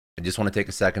I just want to take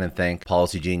a second and thank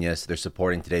Policy Genius. They're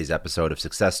supporting today's episode of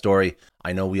Success Story.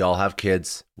 I know we all have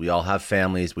kids, we all have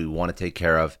families we want to take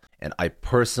care of, and I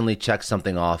personally checked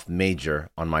something off major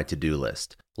on my to-do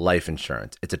list: life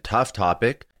insurance. It's a tough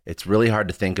topic. It's really hard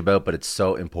to think about, but it's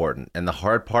so important. And the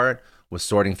hard part was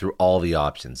sorting through all the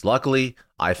options. Luckily,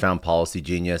 I found Policy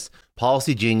Genius.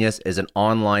 Policy Genius is an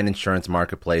online insurance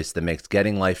marketplace that makes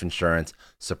getting life insurance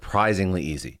surprisingly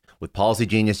easy. With Policy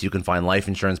Genius, you can find life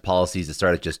insurance policies that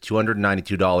start at just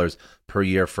 $292 per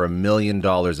year for $1 million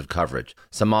of coverage.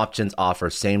 Some options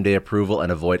offer same-day approval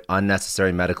and avoid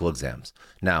unnecessary medical exams.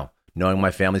 Now, knowing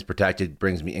my family's protected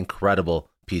brings me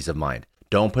incredible peace of mind.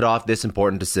 Don't put off this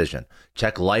important decision.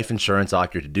 Check life insurance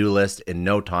off your to-do list in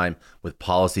no time with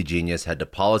Policy Genius. Head to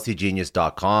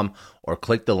policygenius.com or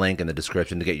click the link in the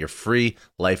description to get your free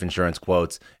life insurance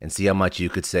quotes and see how much you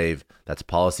could save. That's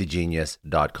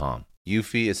policygenius.com.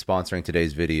 Eufy is sponsoring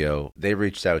today's video. They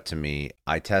reached out to me.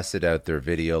 I tested out their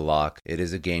video lock. It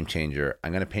is a game changer.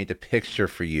 I'm going to paint a picture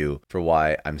for you for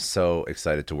why I'm so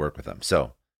excited to work with them.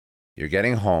 So, you're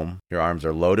getting home, your arms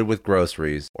are loaded with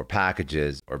groceries or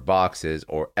packages or boxes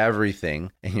or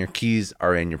everything, and your keys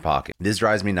are in your pocket. This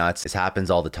drives me nuts. This happens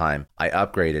all the time. I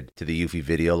upgraded to the Eufy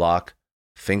video lock,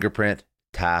 fingerprint,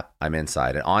 tap, I'm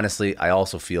inside. And honestly, I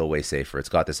also feel way safer. It's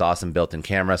got this awesome built-in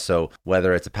camera, so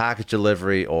whether it's a package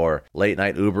delivery or late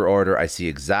night Uber order, I see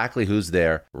exactly who's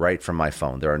there right from my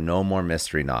phone. There are no more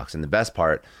mystery knocks. And the best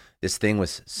part, this thing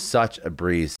was such a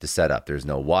breeze to set up. There's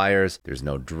no wires, there's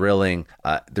no drilling.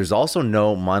 There's also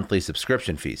no monthly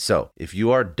subscription fees. So if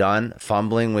you are done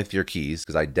fumbling with your keys,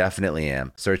 because I definitely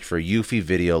am, search for Eufy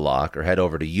Video Lock or head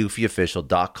over to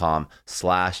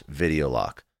eufyofficial.com/video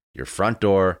lock. Your front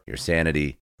door, your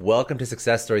sanity. Welcome to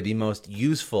Success Story, the most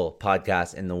useful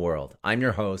podcast in the world. I'm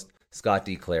your host, Scott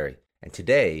D. Clary, and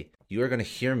today you are going to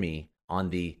hear me on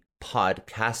the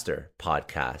Podcaster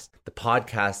podcast. The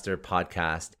Podcaster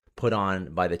podcast, put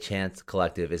on by the Chance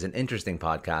Collective, is an interesting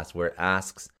podcast where it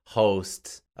asks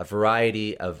hosts a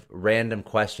variety of random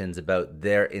questions about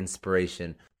their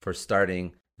inspiration for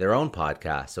starting their own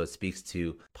podcast. So it speaks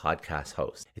to podcast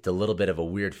hosts. It's a little bit of a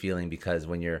weird feeling because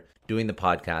when you're doing the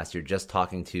podcast, you're just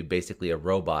talking to basically a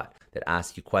robot that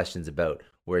asks you questions about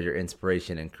where your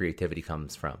inspiration and creativity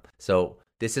comes from. So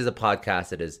this is a podcast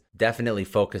that is definitely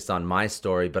focused on my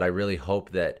story, but I really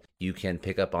hope that you can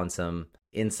pick up on some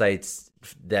insights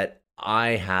that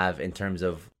I have in terms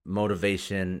of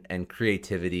motivation and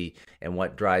creativity and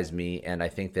what drives me. And I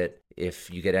think that if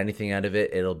you get anything out of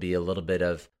it, it'll be a little bit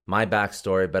of my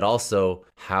backstory, but also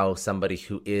how somebody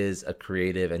who is a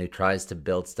creative and who tries to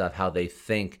build stuff, how they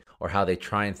think or how they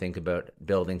try and think about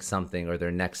building something or their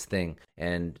next thing,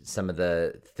 and some of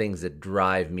the things that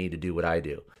drive me to do what I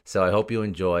do. So I hope you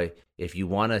enjoy. If you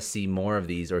want to see more of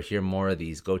these or hear more of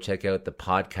these, go check out the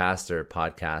Podcaster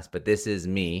podcast. But this is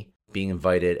me being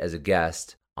invited as a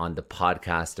guest on the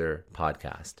Podcaster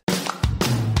podcast.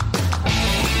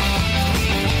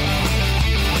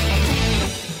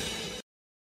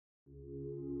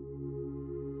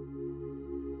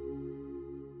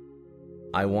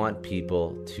 I want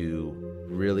people to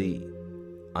really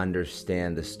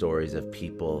understand the stories of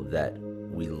people that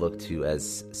we look to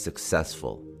as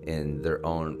successful in their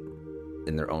own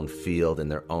field, in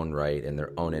their own right, in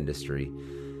their own industry,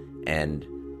 and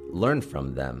learn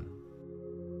from them.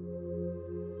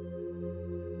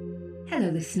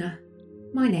 Hello listener,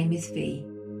 my name is V,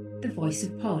 the voice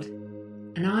of Pod,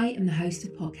 and I am the host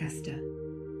of Podcaster.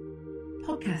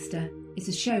 Podcaster is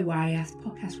a show where I ask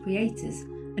podcast creators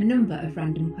a number of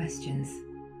random questions.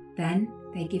 Then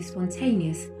they give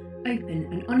spontaneous, open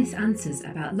and honest answers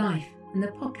about life and the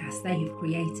podcast they have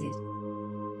created.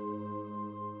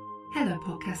 Hello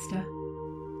Podcaster.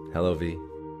 Hello V.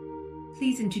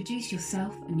 Please introduce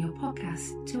yourself and your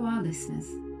podcast to our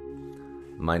listeners.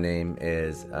 My name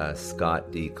is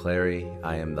Scott D. Clary.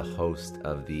 I am the host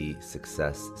of the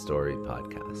Success Story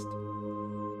podcast.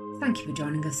 Thank you for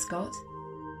joining us, Scott.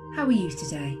 How are you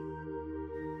today?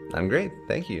 I'm great,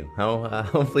 thank you.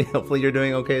 Hopefully you're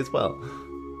doing okay as well.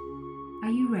 Are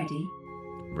you ready?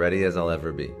 Ready as I'll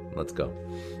ever be. Let's go.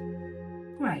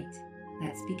 Great.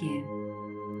 Let's begin.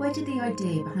 Where did the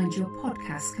idea behind your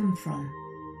podcast come from?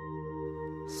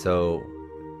 So,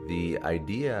 the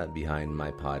idea behind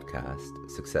my podcast,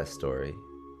 Success Story,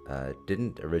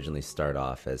 didn't originally start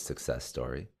off as Success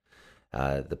Story.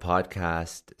 The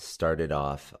podcast started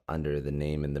off under the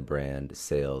name and the brand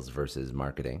Sales versus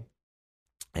Marketing.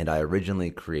 And I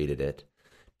originally created it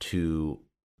to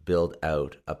build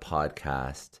out a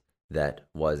podcast that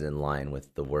was in line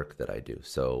with the work that I do.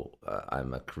 So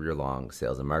I'm a career-long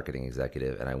sales and marketing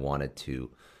executive, and I wanted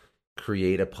to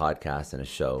create a podcast and a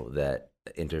show that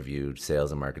interviewed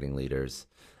sales and marketing leaders,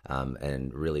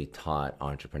 and really taught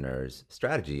entrepreneurs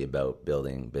strategy about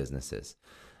building businesses.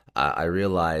 I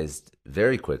realized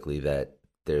very quickly that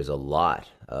there's a lot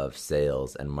of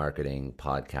sales and marketing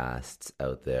podcasts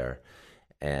out there.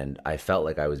 And I felt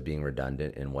like I was being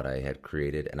redundant in what I had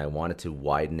created, and I wanted to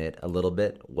widen it a little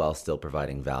bit while still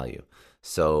providing value.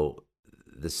 So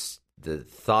the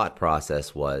thought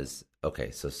process was, okay,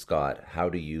 so Scott, how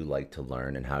do you like to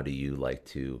learn, and how do you like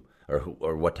to,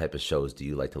 or what type of shows do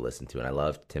you like to listen to? And I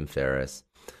loved Tim Ferriss,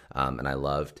 and I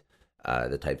loved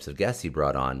the types of guests he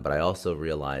brought on, but I also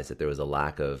realized that there was a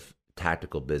lack of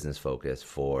tactical business focus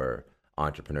for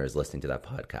entrepreneurs listening to that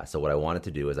podcast. So what I wanted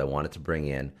to do is I wanted to bring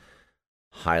in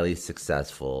highly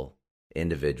successful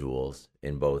individuals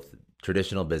in both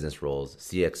traditional business roles,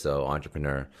 CXO,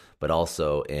 entrepreneur, but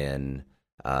also in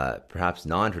perhaps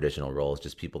non-traditional roles,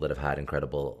 just people that have had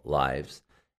incredible lives,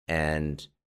 and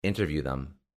interview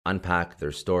them, unpack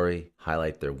their story,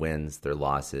 highlight their wins, their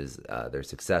losses, their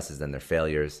successes and their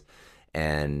failures,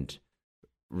 and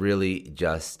really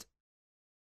just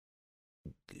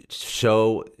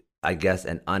show, I guess,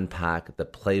 and unpack the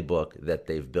playbook that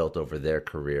they've built over their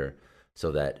career,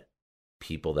 so that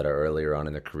people that are earlier on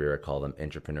in their career, I call them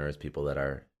entrepreneurs, people that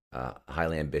are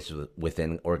highly ambitious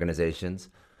within organizations,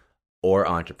 or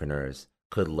entrepreneurs,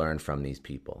 could learn from these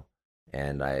people.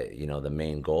 And the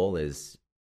main goal is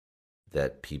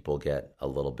that people get a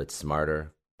little bit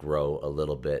smarter, grow a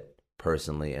little bit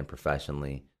personally and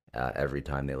professionally every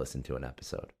time they listen to an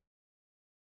episode.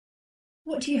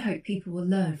 What do you hope people will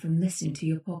learn from listening to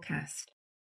your podcast?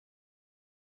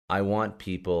 I want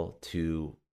people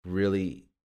to really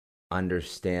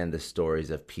understand the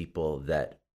stories of people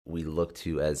that we look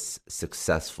to as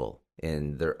successful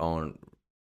in their own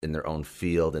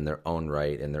field, in their own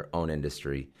right, in their own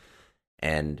industry,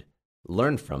 and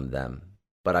learn from them.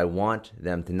 But I want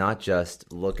them to not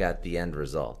just look at the end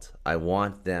result. I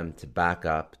want them to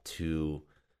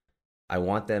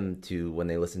when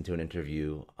they listen to an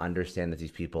interview, understand that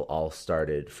these people all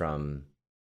started from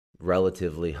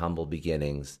relatively humble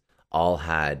beginnings, all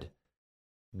had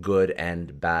good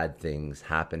and bad things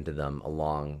happen to them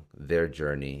along their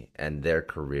journey and their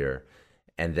career.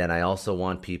 And then I also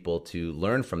want people to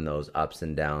learn from those ups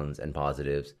and downs and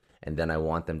positives. And then I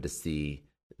want them to see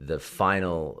the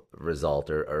final result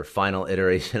or final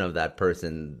iteration of that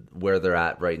person, where they're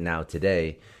at right now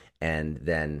today, and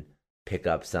then pick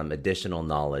up some additional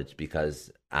knowledge, because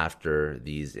after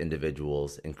these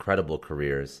individuals' incredible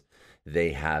careers,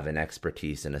 they have an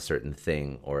expertise in a certain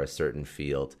thing or a certain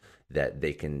field that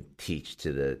they can teach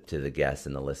to the guests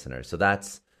and the listeners. So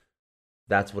that's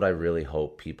what I really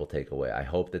hope people take away. I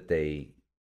hope that they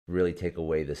really take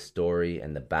away the story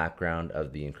and the background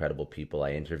of the incredible people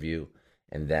I interview,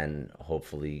 and then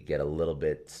hopefully get a little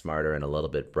bit smarter and a little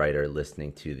bit brighter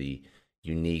listening to the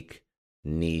unique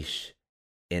niche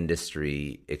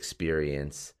industry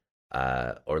experience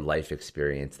or life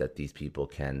experience that these people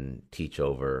can teach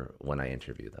over when I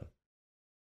interview them.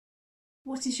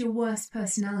 What is your worst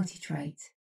personality trait?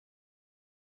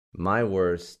 My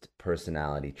worst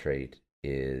personality trait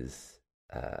is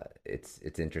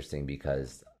it's interesting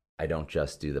because I don't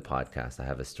just do the podcast. I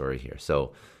have a story here.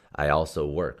 So I also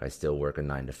work. I still work a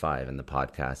 9 to 5, and the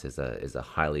podcast is a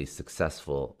highly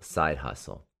successful side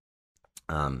hustle.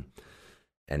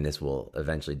 And this will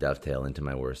eventually dovetail into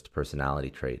my worst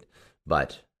personality trait.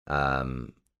 But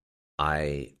I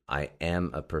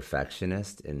am a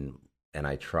perfectionist, and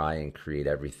I try and create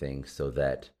everything so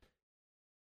that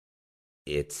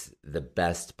it's the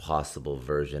best possible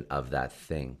version of that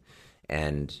thing.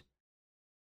 And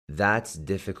that's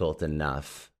difficult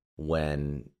enough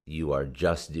when you are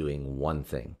just doing one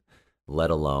thing,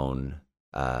 let alone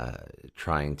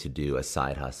trying to do a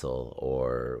side hustle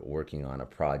or working on a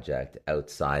project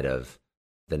outside of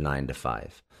the 9 to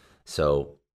 5.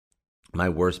 So my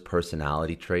worst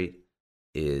personality trait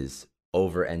is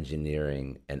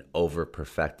over-engineering and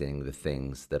over-perfecting the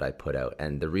things that I put out.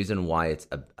 And the reason why it's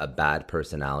a bad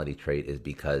personality trait is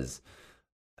because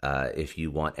if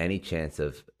you want any chance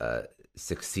of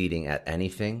succeeding at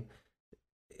anything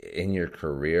in your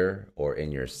career or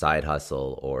in your side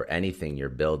hustle or anything you're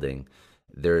building,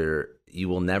 you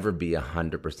will never be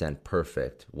 100%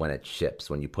 perfect when it ships,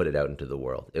 when you put it out into the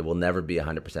world. It will never be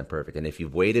 100% perfect. And if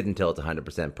you've waited until it's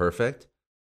 100% perfect,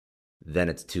 then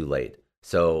it's too late.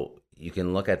 So you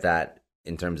can look at that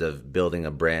in terms of building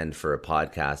a brand for a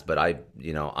podcast, but I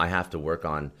have to work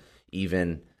on,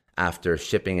 even after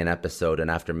shipping an episode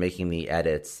and after making the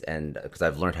edits, and because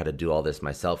I've learned how to do all this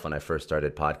myself when I first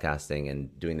started podcasting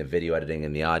and doing the video editing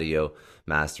and the audio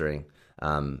mastering,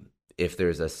 if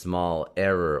there's a small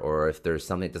error or if there's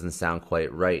something that doesn't sound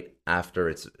quite right after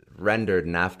it's rendered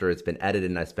and after it's been edited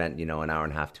and I spent, an hour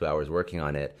and a half, 2 hours working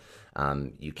on it,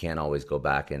 you can't always go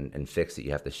back and fix it.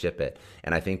 You have to ship it.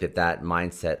 And I think that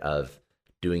mindset of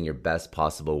doing your best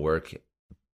possible work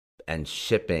and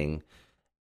shipping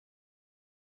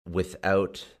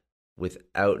without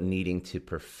needing to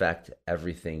perfect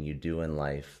everything you do in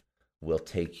life will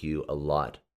take you a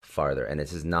lot farther. And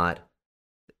this is not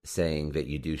saying that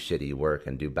you do shitty work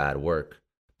and do bad work,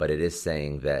 but it is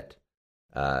saying that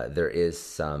there is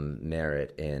some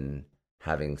merit in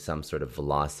having some sort of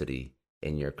velocity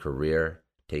in your career,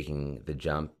 taking the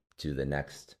jump to the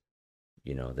next,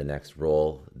 the next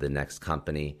role, the next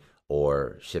company,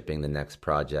 or shipping the next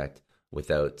project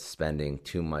without spending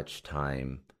too much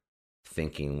time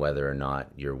thinking whether or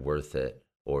not you're worth it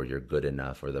or you're good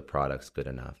enough or the product's good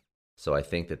enough. So I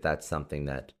think that that's something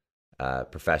that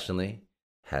professionally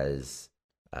has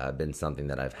been something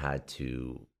that I've had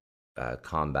to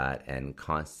combat and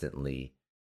constantly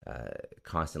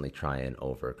try and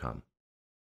overcome.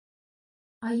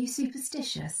 Are you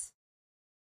superstitious?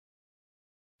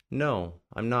 No,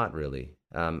 I'm not really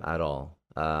at all.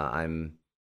 I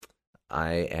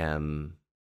am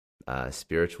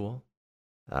spiritual.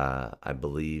 I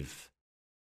believe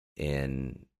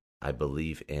in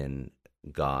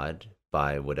God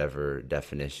by whatever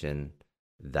definition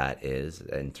that is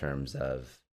in terms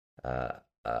of a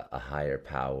higher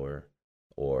power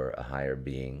or a higher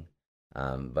being.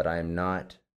 But I'm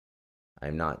not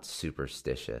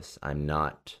superstitious. I'm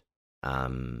not.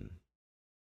 I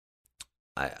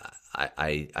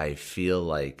feel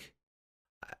like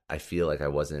I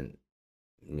wasn't.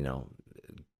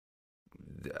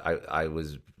 I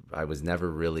was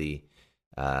never really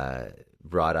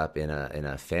brought up in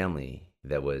a family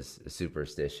that was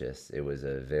superstitious. It was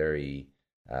a very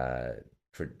it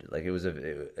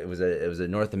was a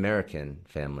North American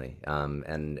family,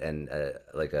 and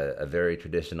like a very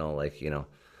traditional,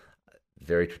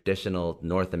 very traditional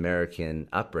North American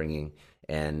upbringing.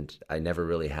 And I never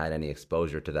really had any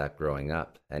exposure to that growing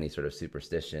up, any sort of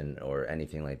superstition or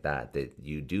anything like that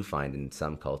you do find in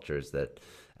some cultures that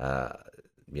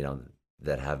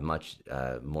that have much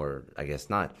more, I guess,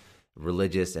 not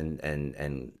religious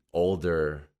and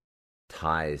older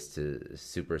ties to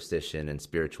superstition and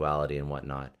spirituality and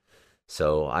whatnot.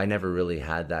 So I never really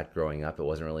had that growing up. It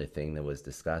wasn't really a thing that was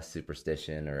discussed,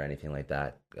 superstition or anything like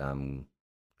that,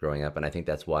 growing up. And I think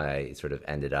that's why I sort of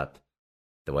ended up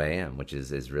the way I am, which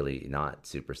is really not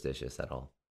superstitious at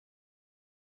all.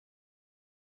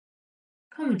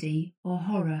 Comedy or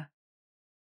horror?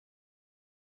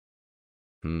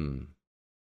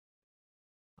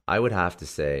 I would have to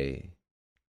say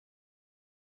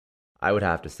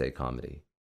comedy.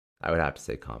 I would have to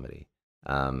say comedy.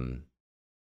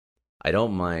 I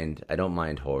don't mind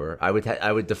horror.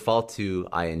 I would default to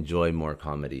I enjoy more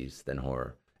comedies than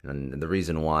horror. And the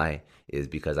reason why is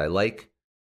because I like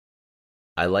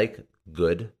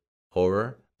good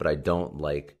horror, but I don't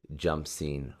like jump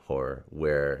scene horror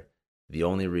where the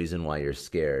only reason why you're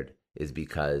scared is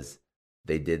because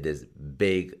they did this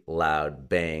big, loud,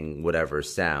 bang, whatever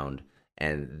sound,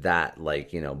 and that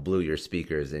blew your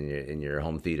speakers in your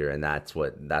home theater, and that's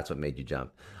what made you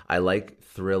jump. I like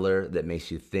thriller that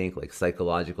makes you think, like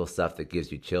psychological stuff that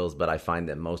gives you chills, but I find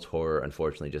that most horror,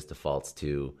 unfortunately, just defaults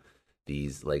to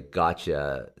these like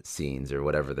gotcha scenes or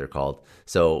whatever they're called.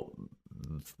 So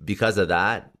because of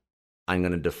that, I'm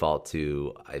going to default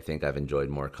to I think I've enjoyed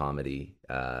more comedy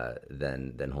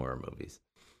than horror movies.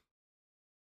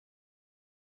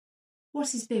 What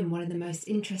has been one of the most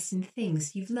interesting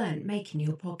things you've learned making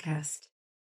your podcast?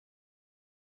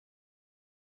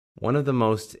 One of the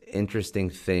most interesting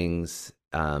things,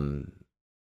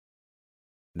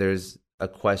 there's a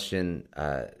question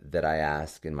that I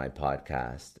ask in my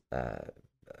podcast,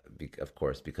 of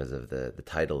course, because of the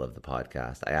title of the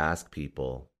podcast. I ask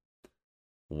people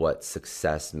what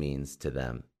success means to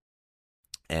them.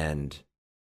 And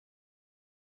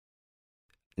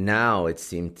now it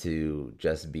seemed to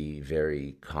just be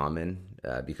very common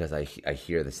because I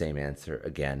hear the same answer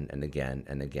again and again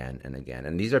and again and again.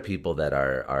 And these are people that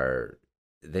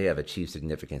they have achieved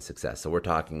significant success. So we're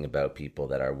talking about people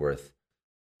that are worth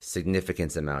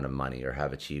significant amount of money or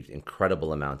have achieved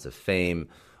incredible amounts of fame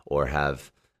or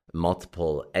have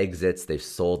multiple exits. They've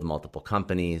sold multiple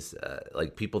companies,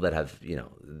 like people that have,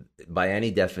 by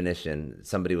any definition,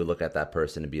 somebody would look at that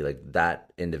person and be like,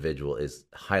 that individual is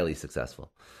highly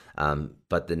successful.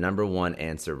 But the number one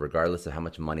answer, regardless of how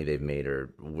much money they've made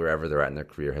or wherever they're at in their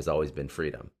career, has always been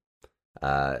freedom.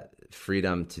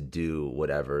 Freedom to do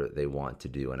whatever they want to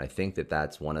do. And I think that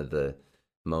that's one of the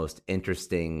most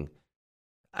interesting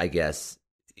I guess,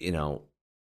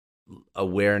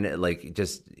 awareness, like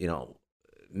just,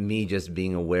 me just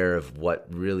being aware of what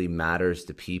really matters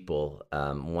to people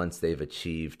once they've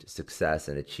achieved success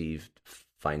and achieved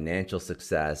financial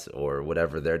success, or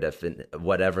whatever their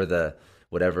whatever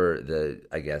the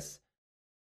I guess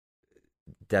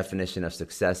definition of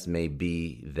success may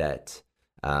be, that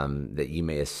that you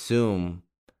may assume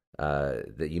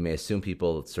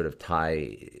people sort of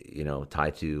tie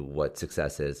to what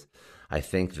success is. I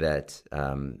think that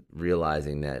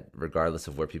realizing that regardless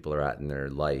of where people are at in their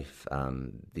life,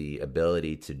 the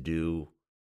ability to do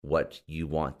what you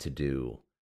want to do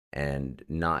and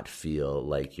not feel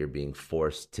like you're being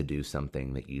forced to do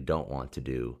something that you don't want to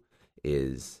do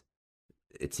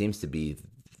it seems to be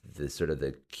the sort of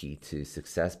the key to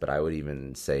success. But I would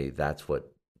even say that's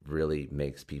what really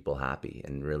makes people happy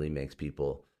and really makes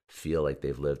people feel like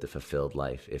they've lived a fulfilled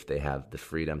life, if they have the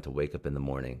freedom to wake up in the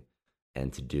morning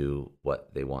and to do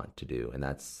what they want to do. And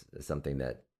that's something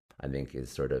that I think is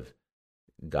sort of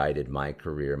guided my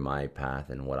career, my path,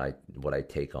 and what I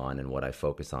take on and what I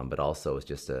focus on. But also it's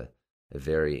just a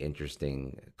very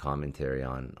interesting commentary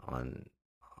on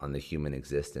the human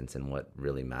existence and what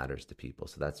really matters to people.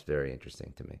 So that's very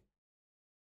interesting to me.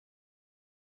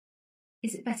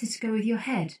 Is it better to go with your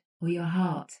head or your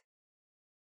heart?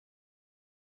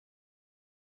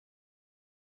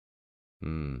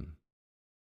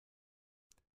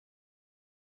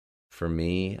 For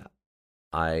me,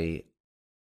 I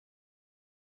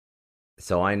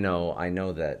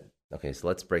know that, okay, so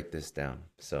let's break this down.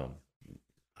 So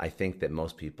I think that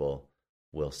most people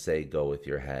will say go with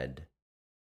your head,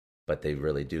 but they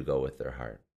really do go with their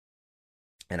heart.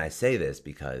 And I say this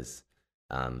because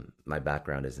my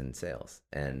background is in sales,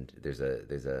 and there's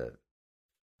a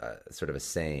sort of a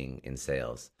saying in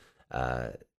sales: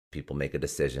 people make a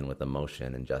decision with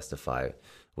emotion and justify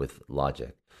with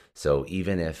logic. So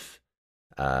even if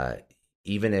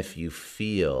you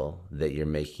feel that you're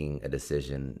making a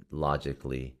decision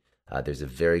logically, there's a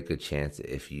very good chance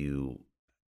if you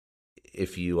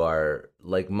are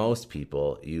like most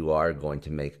people, you are going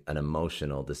to make an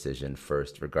emotional decision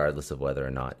first, regardless of whether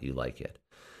or not you like it.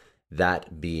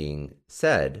 That being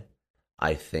said,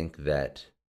 I think that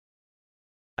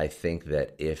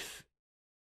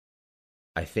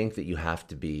you have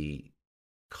to be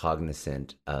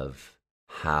cognizant of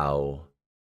how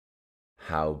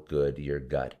good your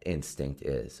gut instinct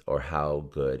is, or how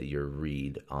good your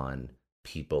read on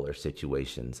people or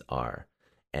situations are.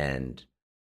 And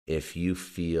if you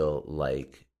feel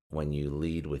like when you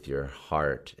lead with your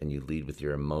heart and you lead with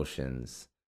your emotions,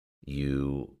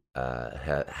 you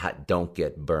don't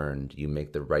get burned, you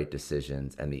make the right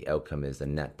decisions, and the outcome is a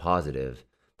net positive,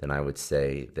 then I would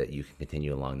say that you can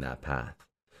continue along that path.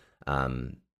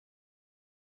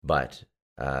 But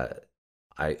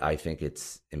I think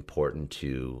it's important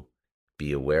to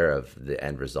be aware of the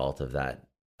end result of that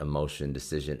emotional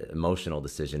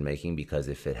decision making, because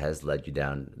if it has led you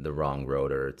down the wrong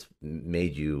road, or it's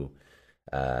made you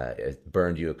it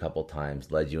burned you a couple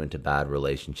times, led you into bad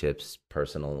relationships,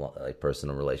 personal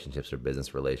relationships or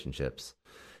business relationships,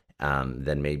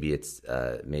 then maybe it's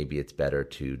better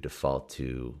to default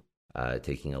to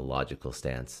taking a logical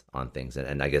stance on things.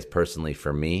 And I guess personally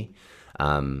for me,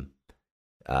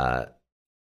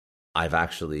 I've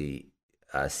actually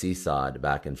seesawed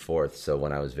back and forth. So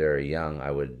when I was very young,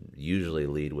 I would usually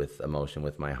lead with emotion,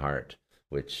 with my heart,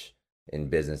 which in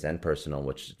business and personal,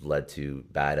 which led to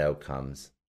bad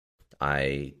outcomes.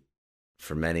 I,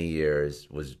 for many years,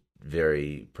 was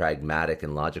very pragmatic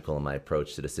and logical in my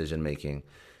approach to decision making.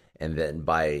 And then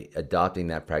by adopting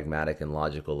that pragmatic and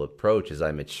logical approach, as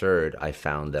I matured, I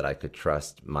found that I could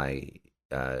trust my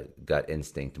gut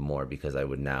instinct more, because I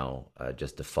would now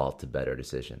just default to better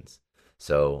decisions.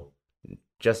 So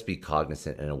just be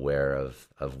cognizant and aware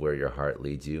of where your heart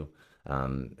leads you.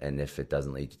 And if it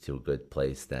doesn't lead you to a good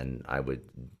place, then I would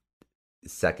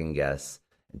second guess,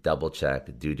 double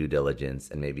check, do due diligence,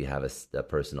 and maybe have a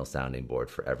personal sounding board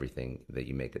for everything that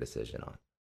you make a decision on.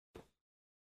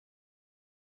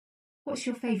 What's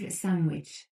your favourite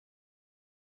sandwich?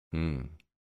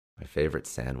 My favorite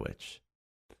sandwich.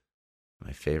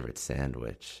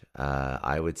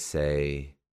 I would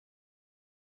say,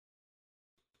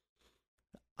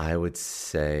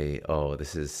 oh,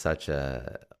 this is such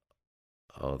a,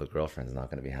 oh, the girlfriend's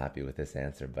not going to be happy with this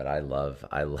answer, but I love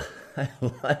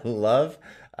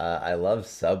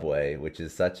Subway, which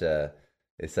is such a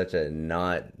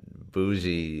not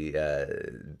bougie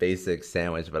basic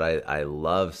sandwich, but I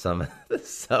love some of the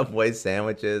Subway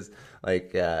sandwiches.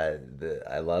 Like I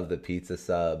love the pizza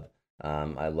sub.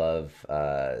 I love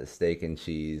steak and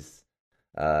cheese.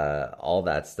 All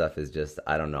that stuff is just,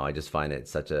 I don't know. I just find it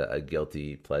such a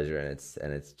guilty pleasure,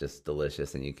 and it's just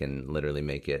delicious, and you can literally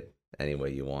make it any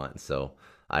way you want. So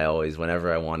I always,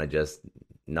 whenever I want to just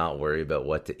not worry about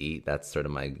what to eat, that's sort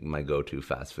of my go-to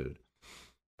fast food.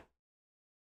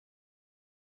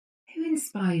 Who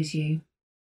inspires you?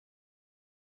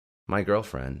 My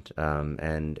girlfriend,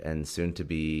 and soon to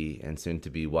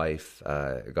be wife,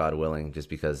 God willing, just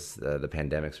because the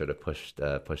pandemic sort of pushed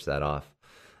that off.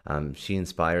 She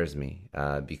inspires me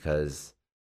because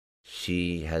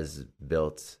she has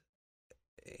built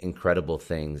incredible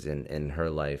things in her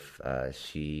life.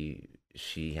 She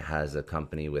has a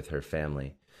company with her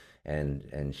family,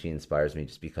 and she inspires me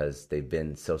just because they've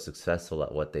been so successful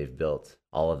at what they've built,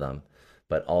 all of them,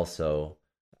 but also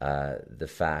the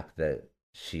fact that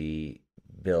she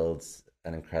builds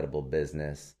an incredible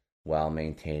business while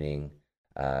maintaining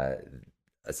uh,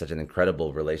 such an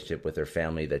incredible relationship with her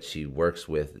family that she works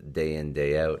with day in,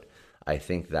 day out. I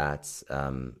think that's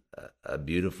a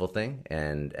beautiful thing,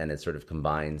 and it sort of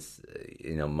combines.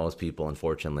 Most people,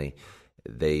 unfortunately,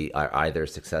 they are either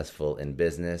successful in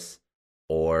business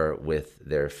or with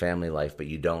their family life, but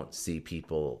you don't see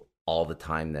people all the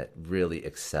time that really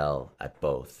excel at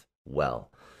both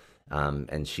well.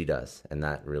 And she does, and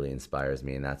that really inspires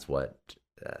me, and that's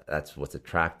what's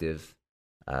attractive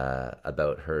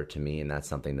about her to me, and that's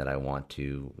something that I want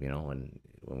to, when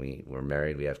we're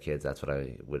married, we have kids. That's what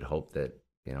I would hope that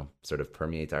sort of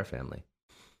permeates our family.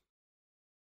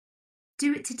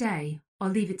 Do it today or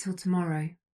leave it till tomorrow.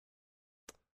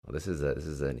 Well, this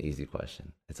is an easy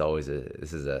question. It's always a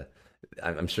this is a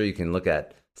I'm sure you can look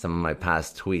at some of my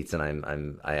past tweets,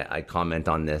 and I comment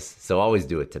on this. So always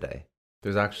do it today.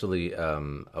 There's actually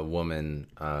a woman,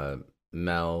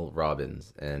 Mel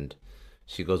Robbins, and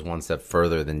she goes one step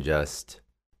further than just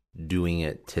doing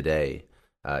it today.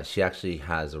 She actually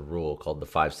has a rule called the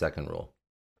 5 second rule.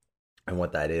 And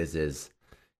what that is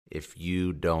if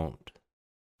you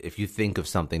think of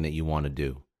something that you want to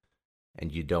do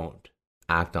and you don't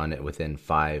act on it within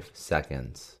 5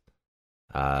 seconds,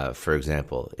 for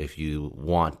example, if you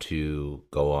want to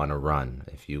go on a run,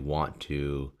 if you want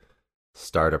to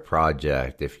start a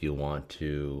project, if you want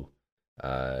to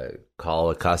call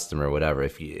a customer, whatever,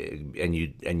 if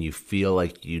you feel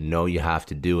like you have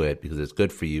to do it because it's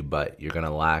good for you, but you're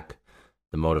gonna lack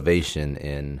the motivation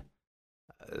in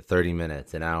 30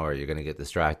 minutes, an hour, you're gonna get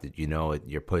distracted.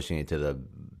 You're pushing it to the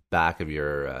back of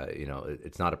your,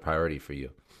 it's not a priority for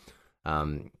you.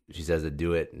 She says to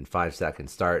do it in 5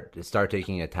 seconds. Start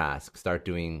taking a task. Start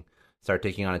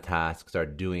taking on a task.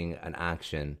 Start doing an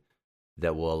action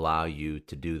that will allow you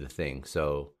to do the thing.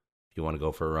 So if you want to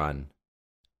go for a run,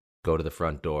 go to the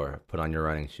front door, put on your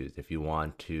running shoes. If you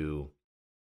want to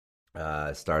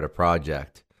start a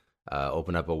project,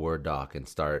 open up a Word doc and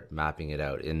start mapping it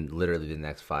out in literally the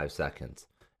next 5 seconds.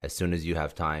 As soon as you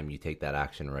have time, you take that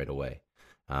action right away.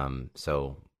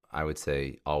 So I would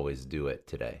say always do it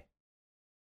today.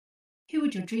 Who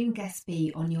would your dream guest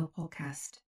be on your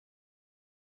podcast?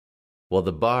 Well,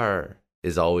 the bar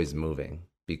is always moving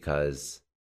because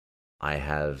I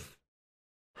have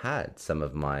had some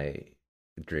of my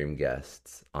dream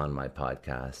guests on my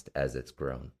podcast as it's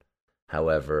grown.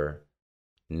 However,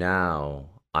 now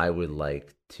I would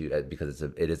like to, because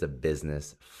it is a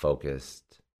business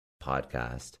focused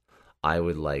podcast, I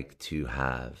would like to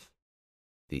have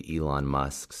the Elon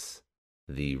Musks,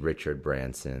 the Richard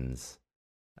Bransons,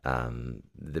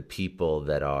 the people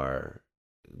that are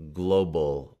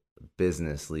global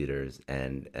business leaders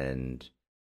and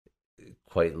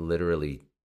quite literally,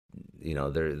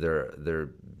 they're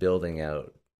building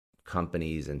out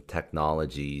companies and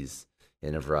technologies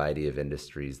in a variety of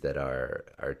industries that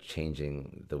are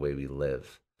changing the way we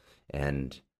live.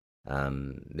 And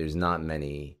there's not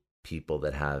many people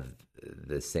that have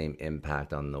the same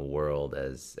impact on the world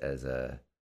as a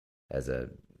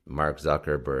Mark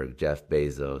Zuckerberg, Jeff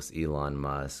Bezos, Elon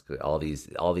Musk, all these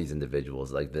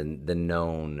individuals, like the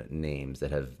known names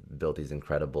that have built these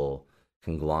incredible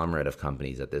conglomerate of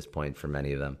companies at this point for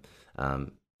many of them.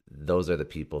 Those are the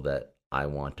people that I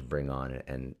want to bring on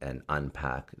and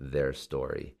unpack their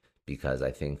story, because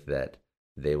I think that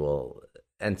they will,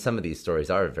 and some of these stories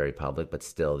are very public, but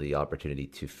still the opportunity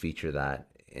to feature that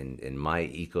in my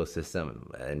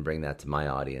ecosystem and bring that to my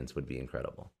audience would be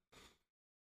incredible.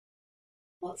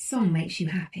 What song makes you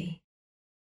happy?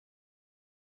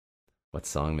 What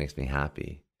song makes me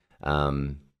happy?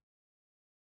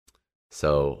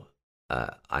 So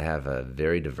I have a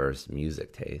very diverse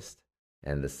music taste,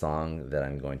 and the song that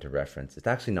I'm going to reference, it's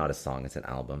actually not a song, it's an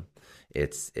album.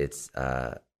 It's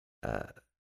Bed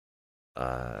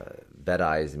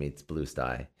Eyes meets Blue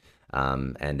Sky,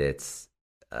 and it's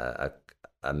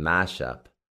a mashup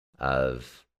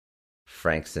of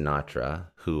Frank Sinatra,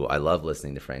 who I love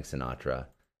listening to Frank Sinatra,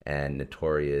 and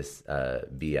Notorious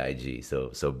B.I.G.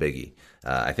 So Biggie.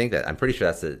 I'm pretty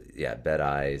sure that's Bed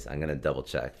Eyes. I'm gonna double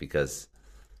check because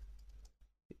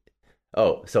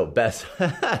so best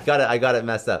I got it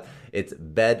messed up. It's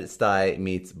Bed Stuy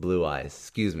meets Blue Eyes.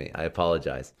 Excuse me, I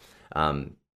apologize.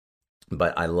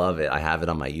 But I love it. I have it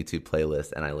on my YouTube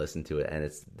playlist and I listen to it, and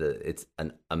it's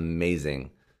an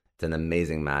amazing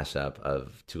mashup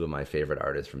of two of my favorite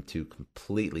artists from two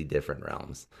completely different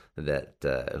realms. That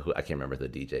who I can't remember the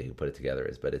DJ who put it together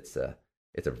is, but it's a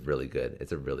really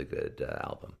good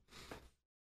album.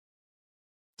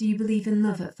 Do you believe in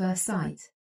love at first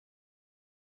sight?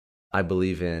 I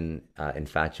believe in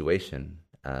infatuation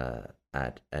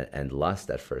and lust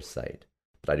at first sight,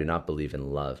 but I do not believe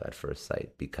in love at first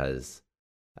sight because,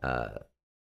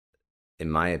 in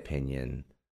my opinion,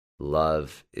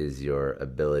 love is your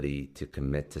ability to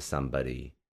commit to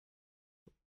somebody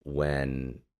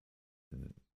when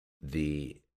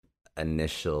the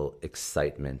initial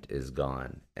excitement is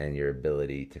gone, and your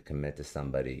ability to commit to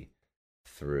somebody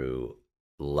through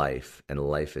life. And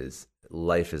life is a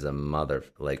life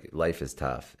is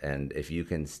tough. And if you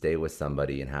can stay with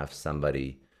somebody and have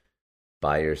somebody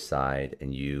by your side,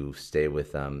 and you stay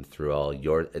with them through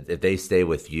if they stay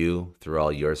with you through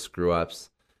all your screw ups,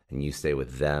 and you stay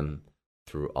with them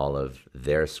through all of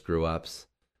their screw ups,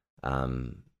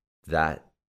 that,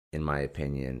 in my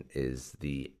opinion, is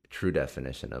the true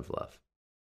definition of love.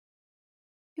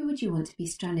 Who would you want to be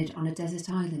stranded on a desert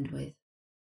island with?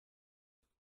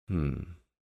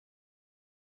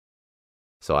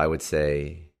 So I would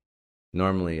say,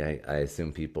 normally I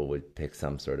assume people would pick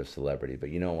some sort of celebrity, but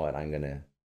you know what? I'm gonna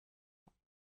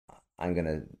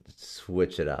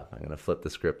switch it up. I'm gonna flip the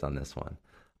script on this one.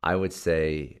 I would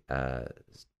say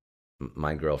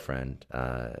my girlfriend,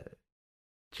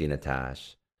 Gina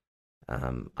Tash.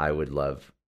 I would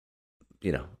love,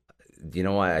 you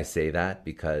know why I say that?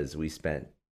 Because we spent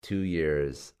 2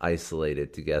 years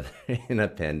isolated together in a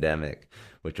pandemic,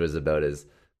 which was about as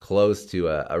close to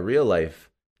a real life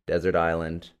desert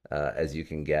island as you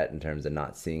can get in terms of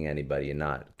not seeing anybody and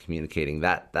not communicating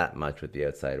that much with the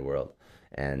outside world.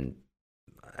 And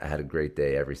I had a great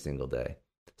day every single day.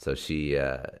 So she's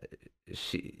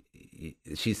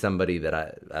somebody that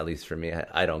at least for me,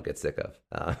 I don't get sick of.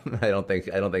 I don't think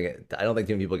too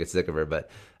many people get sick of her,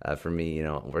 but for me,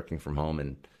 working from home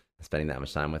and spending that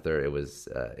much time with her, it was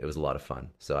a lot of fun.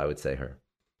 So I would say her.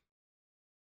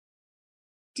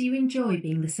 Do you enjoy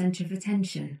being the center of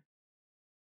attention?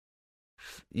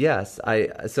 Yes,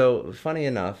 so funny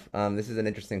enough, this is an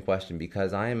interesting question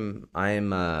because I'm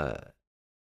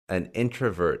an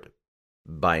introvert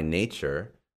by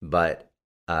nature, but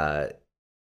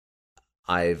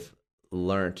I've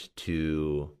learned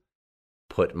to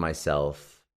put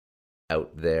myself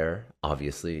out there.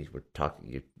 Obviously,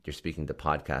 you're speaking to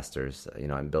podcasters.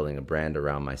 I'm building a brand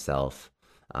around myself,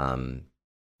 and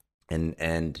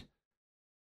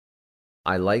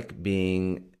I like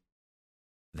being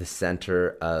the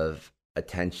center of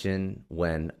attention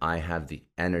when I have the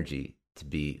energy to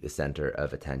be the center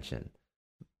of attention.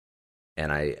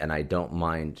 And I don't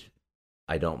mind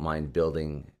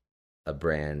building a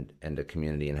brand and a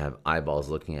community and have eyeballs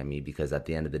looking at me, because at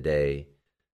the end of the day,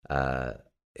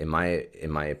 in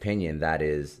my opinion, that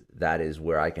is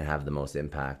where I can have the most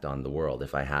impact on the world,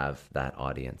 if I have that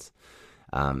audience.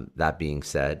 That being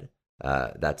said,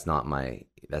 that's not my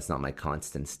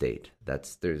constant state.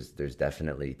 There's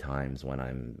definitely times when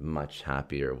I'm much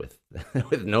happier with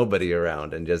with nobody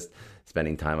around and just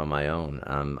spending time on my own.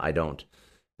 I don't,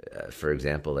 for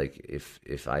example, like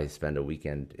if I spend a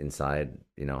weekend inside,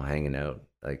 hanging out,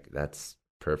 like that's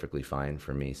perfectly fine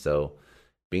for me. So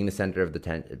being the center of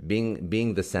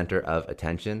being the center of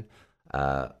attention,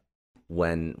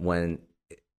 when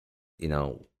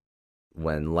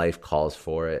life calls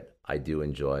for it, I do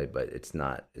enjoy, but it's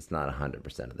not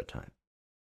 100% of the time.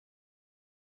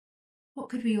 What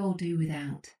could we all do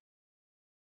without?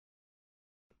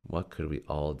 What could we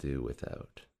all do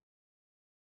without?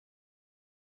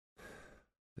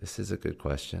 This is a good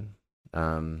question.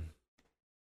 I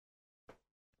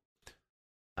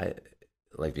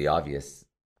like the obvious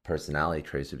personality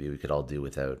traits would be we could all do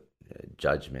without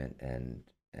judgment and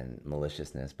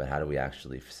maliciousness, but how do we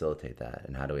actually facilitate that,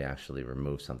 and how do we actually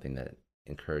remove something that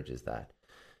encourages that?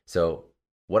 So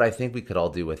what I think we could all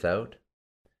do without,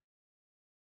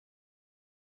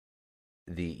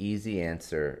 the easy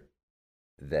answer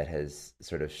that has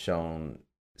sort of shown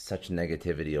such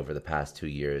negativity over the past 2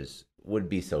 years would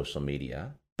be social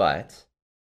media. But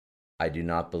I do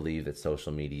not believe that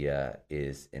social media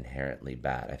is inherently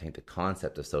bad. I think the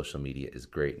concept of social media is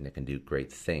great and it can do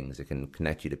great things. It can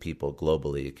connect you to people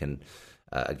globally. It can,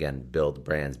 again, build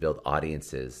brands, build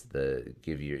audiences,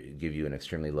 give you an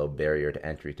extremely low barrier to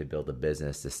entry to build a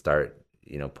business, to start,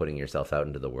 putting yourself out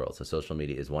into the world. So social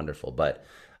media is wonderful. But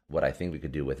what I think we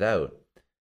could do without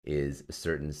is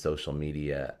certain social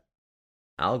media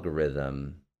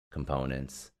algorithm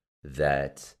components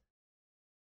that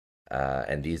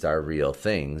and these are real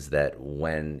things, that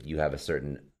when you have a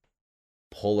certain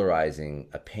polarizing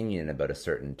opinion about a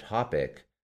certain topic,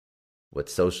 what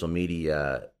social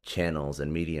media channels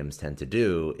and mediums tend to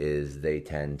do is they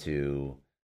tend to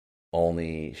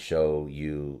only show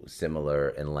you similar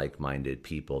and like-minded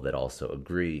people that also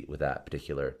agree with that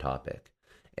particular topic.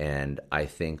 And I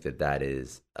think that that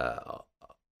is a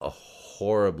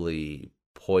horribly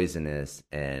poisonous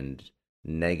and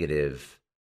negative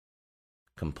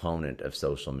component of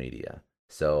social media.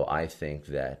 So I think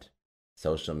that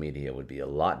social media would be a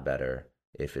lot better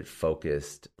if it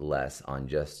focused less on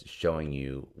just showing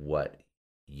you what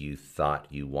you thought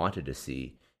you wanted to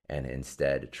see, and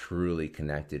instead truly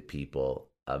connected people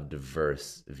of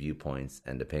diverse viewpoints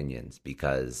and opinions.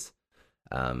 Because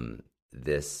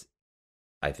this,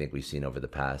 I think we've seen over the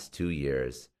past 2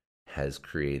 years, has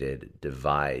created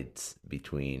divides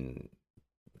between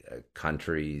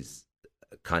countries,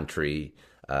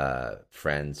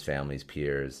 friends, families,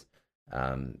 peers,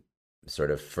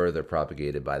 sort of further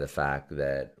propagated by the fact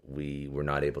that we were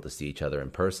not able to see each other in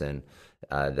person.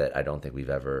 That I don't think we've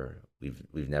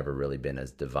never really been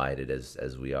as divided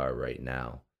as we are right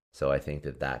now. So I think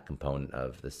that component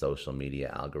of the social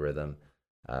media algorithm,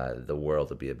 the world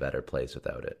would be a better place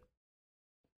without it.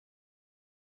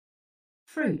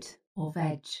 Fruit or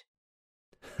veg?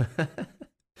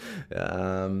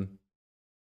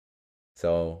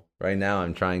 So right now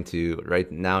I'm trying to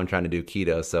do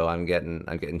keto. So I'm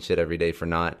getting shit every day for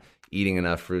not eating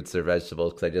enough fruits or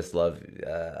vegetables, because I just love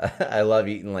I love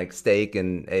eating like steak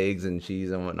and eggs and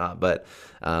cheese and whatnot. But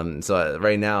so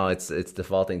right now it's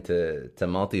defaulting to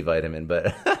multivitamin.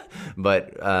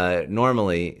 But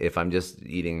normally, if I'm just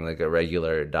eating like a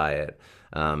regular diet,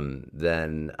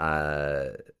 then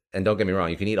and don't get me wrong,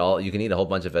 you can eat a whole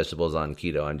bunch of vegetables on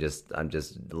keto. I'm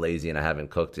just lazy and I haven't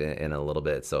cooked in a little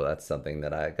bit, so that's something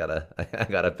that I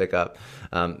gotta pick up.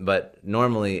 But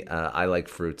normally, I like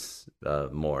fruits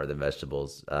more than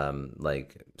vegetables,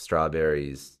 like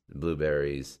strawberries,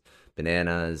 blueberries,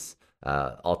 bananas.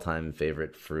 All-time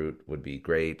favorite fruit would be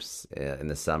grapes in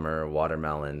the summer,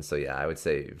 watermelon. So yeah, I would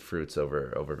say fruits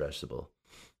over vegetable.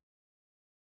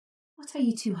 What are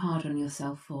you too hard on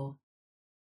yourself for?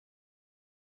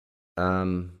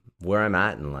 Where I'm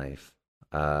at in life.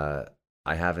 I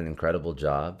have an incredible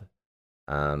job.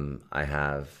 I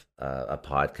have a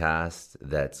podcast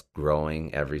that's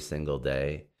growing every single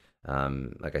day.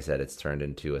 Like I said, it's turned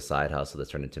into a side hustle that's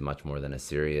turned into much more of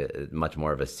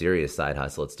a serious side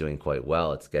hustle. It's doing quite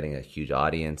well. It's getting a huge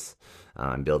audience.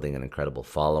 I'm building an incredible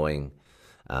following.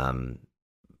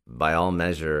 By all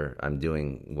measure, I'm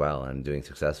doing well. I'm doing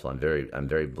successful. I'm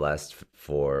very blessed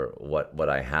for what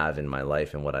I have in my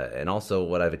life, and also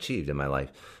what I've achieved in my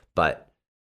life. But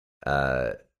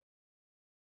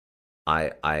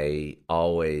I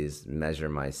always measure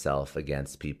myself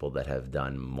against people that have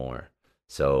done more.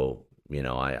 So,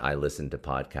 I listen to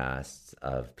podcasts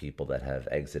of people that have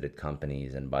exited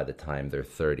companies, and by the time they're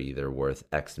 30, they're worth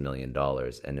X million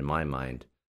dollars. And in my mind,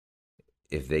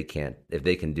 if they can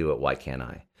do it, why can't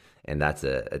I? And it's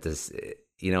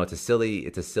a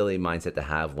silly mindset to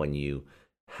have when you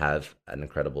have an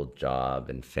incredible job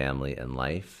and family and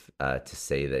life, to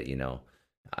say that,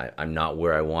 I'm not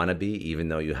where I want to be, even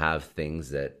though you have things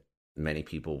that many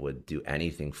people would do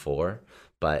anything for.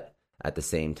 But at the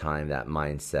same time, that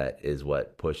mindset is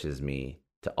what pushes me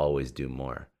to always do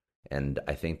more. And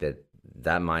I think that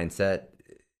mindset,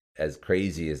 as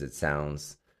crazy as it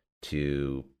sounds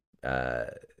to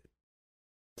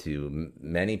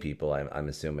many people, I'm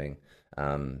assuming,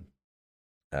 to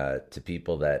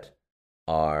people that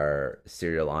are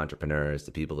serial entrepreneurs,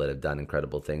 to people that have done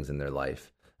incredible things in their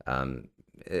life,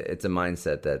 it's a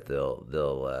mindset that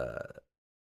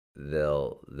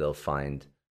they'll find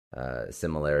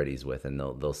similarities with, and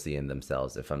they'll see in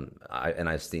themselves. And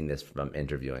I've seen this from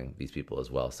interviewing these people as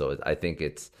well. So I think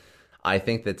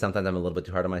that sometimes I'm a little bit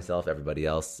too hard on myself. Everybody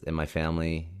else in my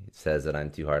family says that I'm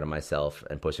too hard on myself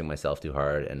and pushing myself too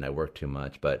hard, and I work too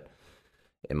much. But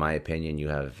in my opinion, you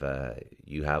have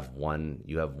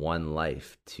one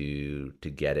life to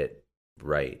get it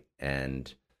right,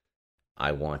 and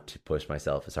I want to push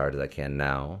myself as hard as I can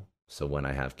now. So when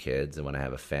I have kids and when I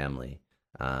have a family,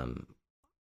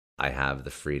 I have the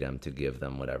freedom to give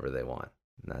them whatever they want.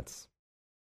 And that's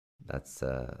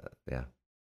yeah.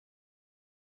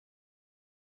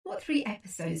 What 3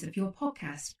 episodes of your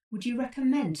podcast would you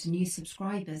recommend to new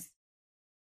subscribers?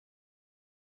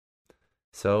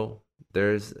 So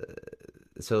there's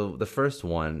so the first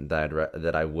one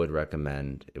that I would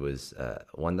recommend, it was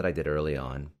one that I did early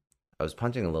on. I was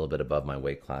punching a little bit above my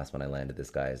weight class when I landed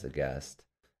this guy as a guest,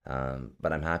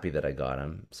 but I'm happy that I got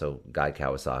him. So Guy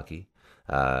Kawasaki,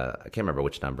 I can't remember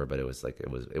which number, but it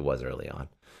was early on.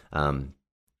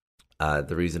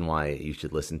 The reason why you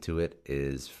should listen to it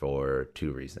is for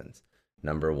 2 reasons.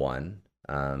 Number one,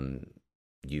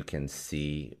 you can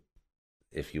see,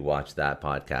 if you watch that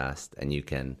podcast and you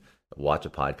can watch a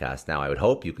podcast now, I would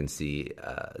hope you can see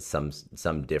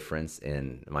some difference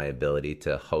in my ability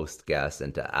to host guests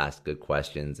and to ask good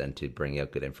questions and to bring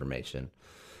out good information.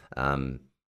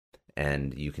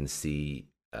 And you can see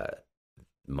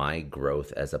my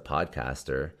growth as a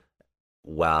podcaster,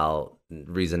 while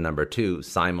reason number 2,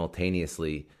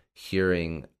 simultaneously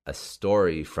hearing a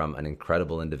story from an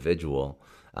incredible individual,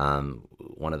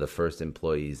 one of the first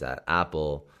employees at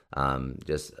Apple,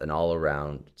 just an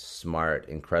all-around smart,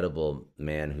 incredible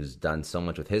man who's done so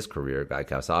much with his career, Guy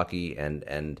Kawasaki.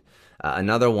 And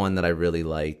another one that I really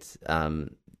liked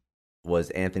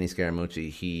was Anthony Scaramucci.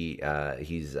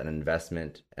 He's an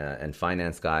investment and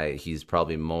finance guy. He's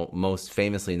probably most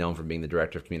famously known for being the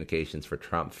director of communications for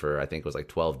Trump for, I think it was like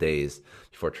 12 days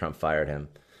before Trump fired him.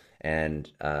 And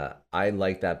I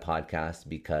like that podcast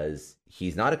because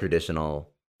he's not a traditional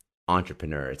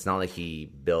entrepreneur. It's not like he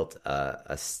built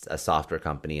a software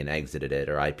company and exited it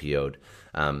or IPO'd,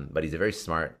 but he's a very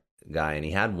smart guy. And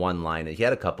he had one line, he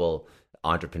had a couple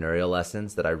entrepreneurial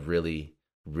lessons that I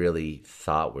really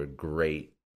thought were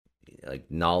great,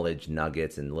 like knowledge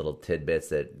nuggets and little tidbits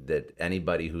that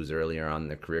anybody who's earlier on in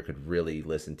their career could really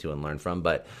listen to and learn from.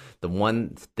 But the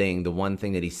one thing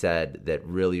that he said that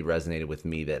really resonated with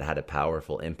me, that had a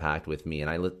powerful impact with me,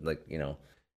 and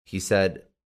he said,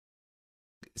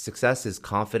 success is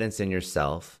confidence in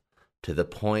yourself to the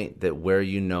point that where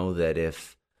you know that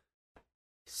if,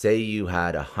 say you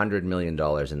had $100 million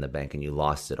in the bank and you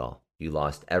lost it all, you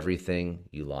lost everything,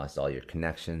 you lost all your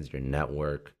connections, your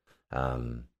network,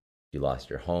 you lost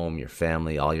your home, your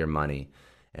family, all your money.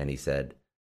 And he said,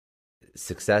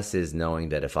 success is knowing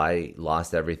that if I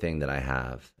lost everything that I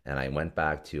have and I went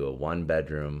back to a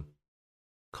 1-bedroom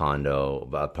condo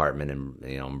apartment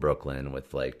in Brooklyn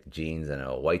with like jeans and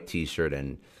a white t-shirt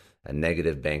and a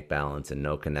negative bank balance and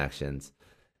no connections,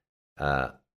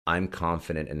 I'm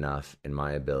confident enough in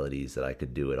my abilities that I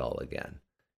could do it all again.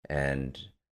 And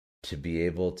to be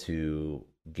able to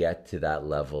get to that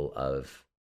level of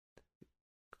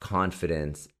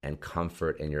confidence and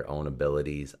comfort in your own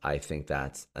abilities, I think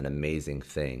that's an amazing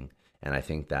thing. And I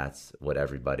think that's what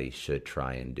everybody should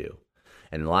try and do.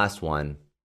 And the last one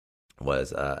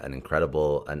was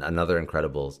another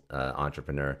incredible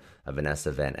entrepreneur,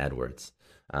 Vanessa Van Edwards.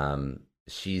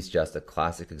 She's just a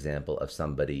classic example of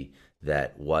somebody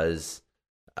that was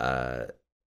an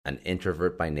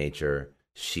introvert by nature.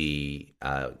 She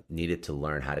needed to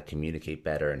learn how to communicate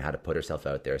better and how to put herself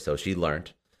out there. So she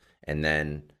learned, and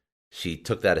then she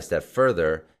took that a step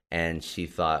further, and she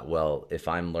thought, well, if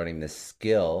I'm learning this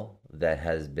skill that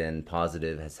has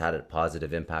had a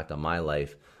positive impact on my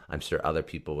life, I'm sure other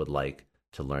people would like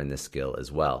to learn this skill as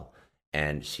well.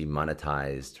 And she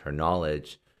monetized her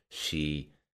knowledge.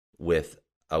 She, with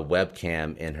a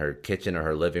webcam in her kitchen or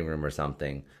her living room or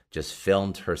something, just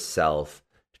filmed herself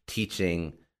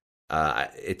teaching.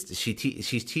 She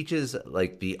teaches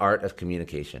like the art of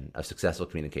communication, of successful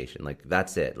communication. Like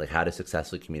that's it. Like how to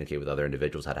successfully communicate with other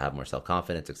individuals, how to have more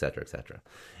self-confidence, et cetera, et cetera.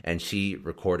 And she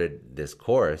recorded this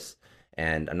course.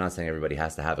 And I'm not saying everybody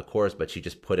has to have a course, but she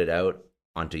just put it out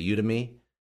onto Udemy.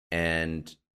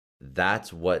 And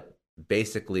that's what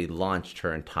basically launched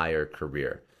her entire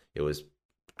career. It was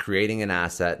creating an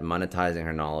asset, monetizing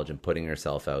her knowledge, and putting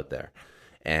herself out there.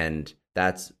 And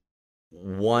that's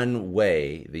one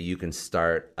way that you can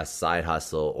start a side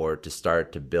hustle or to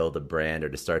start to build a brand or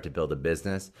to start to build a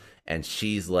business. And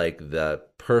she's like the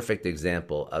perfect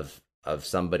example of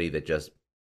somebody that just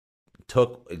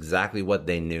took exactly what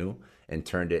they knew and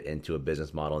turned it into a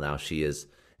business model.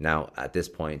 Now at this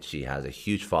point, she has a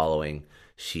huge following.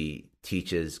 She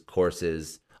teaches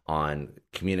courses on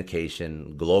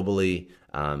communication globally.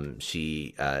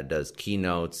 She does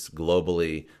keynotes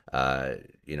globally.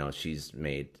 She's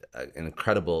made an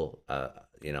incredible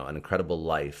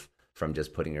life from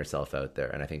just putting herself out there.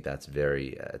 And I think that's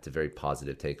it's a very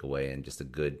positive takeaway and just a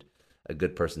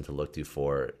good person to look to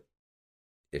for,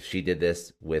 if she did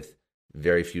this with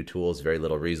very few tools, very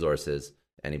little resources,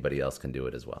 anybody else can do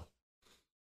it as well.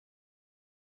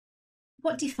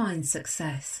 What defines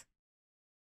success?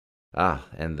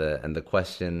 And the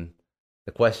question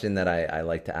that I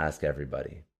like to ask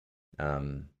everybody,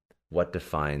 what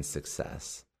defines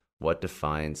success? What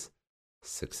defines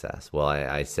success? Well,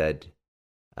 I said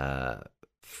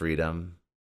freedom,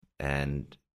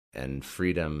 and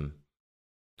freedom,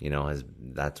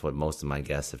 that's what most of my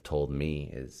guests have told me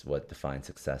is what defines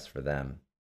success for them.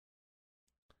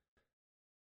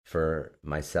 For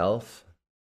myself,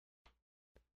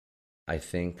 I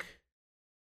think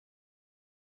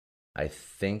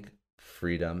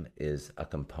freedom is a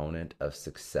component of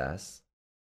success,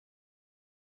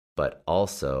 but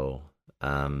also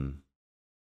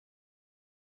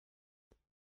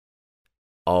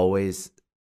always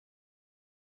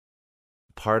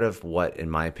part of what, in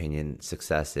my opinion,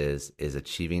 success is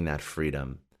achieving that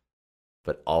freedom,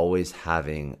 but always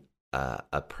having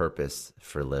a purpose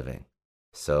for living.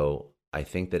 So I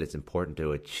think that it's important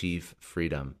to achieve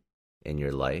freedom in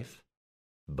your life,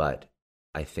 but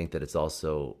I think that it's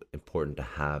also important to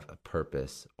have a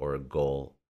purpose or a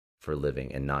goal for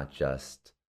living, and not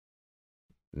just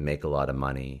make a lot of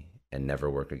money and never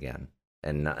work again.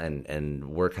 And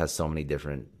work has so many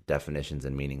different definitions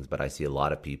and meanings, but I see a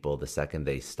lot of people, the second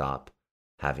they stop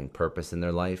having purpose in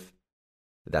their life,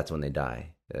 that's when they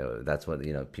die. That's when,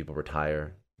 people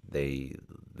retire. They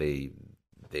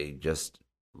just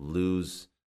lose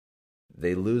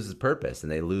purpose,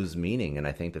 and they lose meaning. And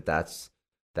I think that that's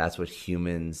what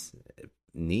humans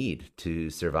need to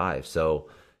survive. So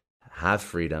have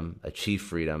freedom, achieve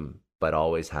freedom, but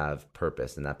always have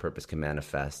purpose, and that purpose can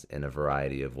manifest in a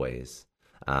variety of ways.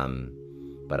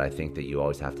 But I think that you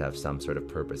always have to have some sort of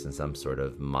purpose and some sort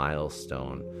of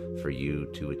milestone for you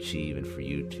to achieve and for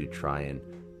you to try and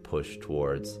push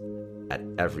towards at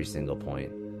every single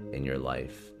point in your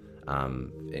life,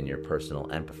 in your personal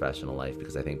and professional life.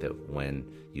 Because I think that when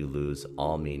you lose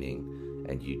all meaning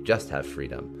and you just have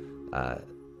freedom,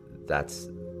 that's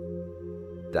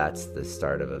the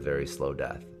start of a very slow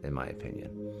death, in my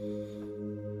opinion.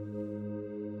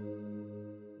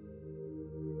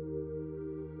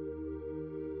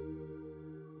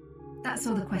 That's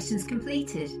all the questions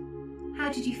completed. How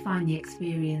did you find the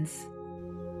experience?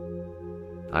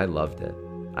 I loved it.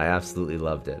 I absolutely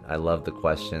loved it. I loved the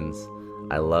questions.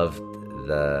 I loved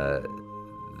the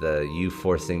you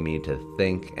forcing me to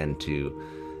think and to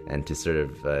sort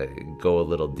of go a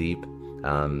little deep.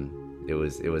 It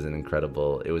was an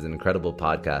incredible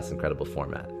podcast, incredible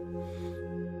format.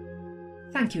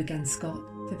 Thank you again, Scott,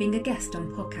 for being a guest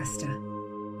on Podcaster.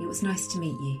 It was nice to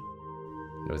meet you.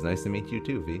 It was nice to meet you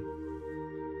too, V.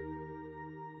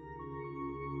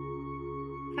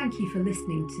 Thank you for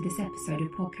listening to this episode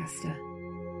of Podcaster.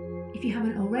 If you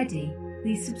haven't already,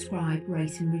 please subscribe,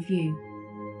 rate and review.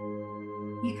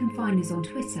 You can find us on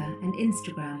Twitter and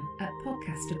Instagram at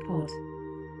PodcasterPod.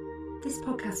 This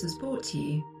podcast was brought to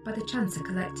you by the Chancer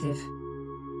Collective.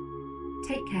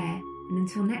 Take care, and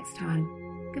until next time,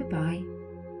 goodbye.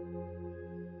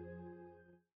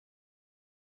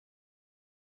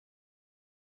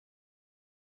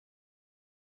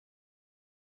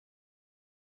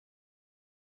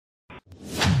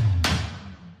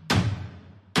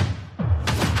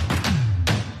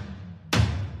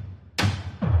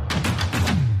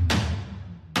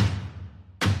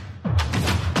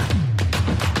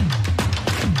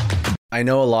 I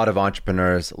know a lot of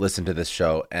entrepreneurs listen to this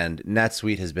show, and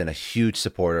NetSuite has been a huge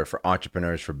supporter for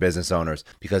entrepreneurs, for business owners,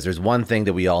 because there's one thing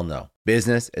that we all know.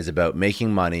 Business is about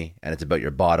making money, and it's about your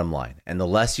bottom line. And the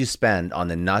less you spend on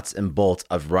the nuts and bolts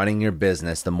of running your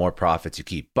business, the more profits you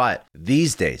keep. But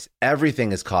these days,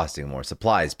 everything is costing more.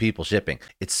 Supplies, people, shipping.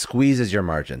 It squeezes your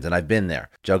margins, and I've been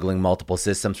there, juggling multiple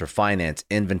systems for finance,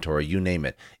 inventory, you name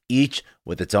it, each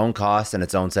with its own costs and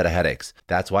its own set of headaches.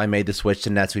 That's why I made the switch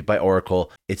to NetSuite by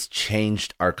Oracle. It's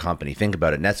changed our company. Think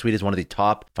about it. NetSuite is one of the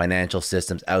top financial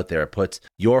systems out there. It puts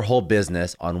your whole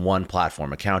business on one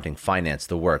platform, accounting, finance,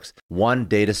 the works. One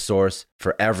data source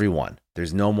for everyone.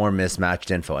 There's no more mismatched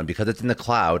info. And because it's in the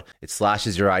cloud, it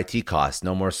slashes your IT costs.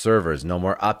 No more servers, no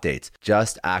more updates.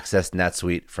 Just access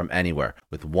NetSuite from anywhere.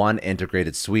 With one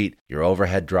integrated suite, your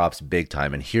overhead drops big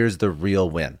time. And here's the real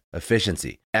win.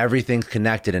 Efficiency. Everything's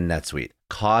connected in NetSuite.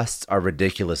 Costs are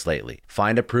ridiculous lately.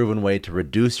 Find a proven way to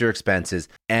reduce your expenses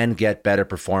and get better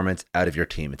performance out of your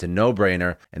team. It's a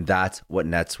no-brainer, and that's what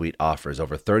NetSuite offers.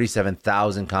 Over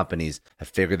 37,000 companies have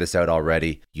figured this out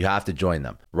already. You have to join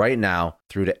them. Right now,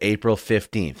 through to April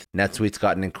 15th, NetSuite's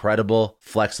got an incredible,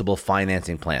 flexible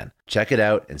financing plan. Check it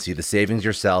out and see the savings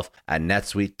yourself at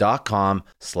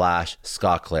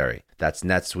netsuite.com/Scott Clary. That's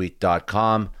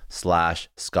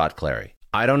netsuite.com/Scott Clary.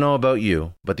 I don't know about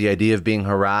you, but the idea of being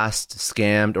harassed,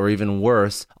 scammed, or even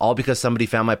worse, all because somebody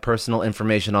found my personal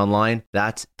information online,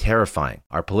 that's terrifying.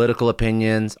 Our political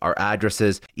opinions, our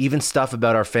addresses, even stuff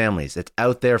about our families, it's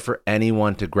out there for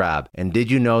anyone to grab. And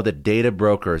did you know that data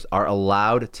brokers are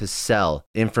allowed to sell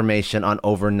information on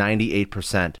over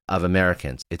 98% of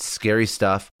Americans? It's scary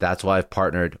stuff. That's why I've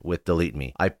partnered with Delete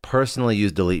Me. I personally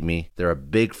use Delete Me. They're a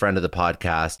big friend of the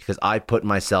podcast because I put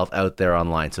myself out there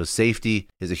online. So safety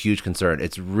is a huge concern.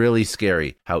 It's really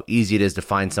scary how easy it is to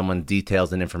find someone's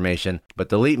details and information, but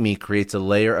Delete Me creates a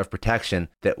layer of protection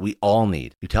that we all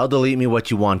need. You tell Delete Me what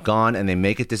you want gone, and they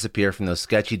make it disappear from those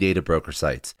sketchy data broker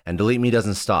sites. And Delete Me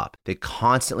doesn't stop. They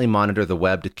constantly monitor the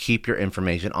web to keep your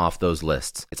information off those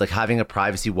lists. It's like having a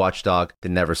privacy watchdog that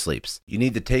never sleeps. You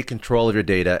need to take control of your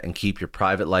data and keep your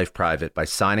private life private by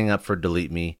signing up for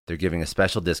Delete Me. They're giving a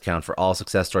special discount for all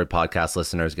Success Story podcast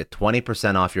listeners. Get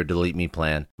 20% off your Delete Me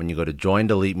plan when you go to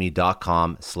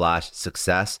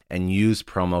joindeleteme.com/success and use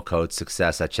promo code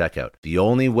success at checkout. The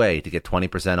only way to get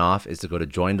 20% off is to go to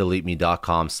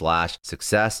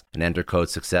joindeleteme.com/success and enter code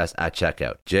success at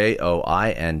checkout.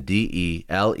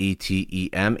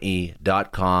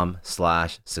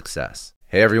 joindeleteme.com/success.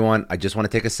 Hey everyone, I just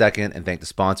want to take a second and thank the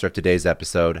sponsor of today's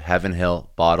episode, Heaven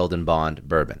Hill Bottled and Bond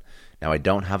Bourbon. Now, I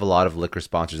don't have a lot of liquor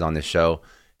sponsors on this show.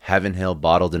 Heaven Hill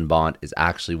Bottled and Bond is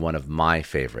actually one of my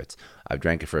favorites. I've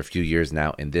drank it for a few years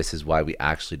now, and this is why we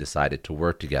actually decided to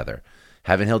work together.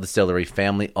 Heaven Hill Distillery,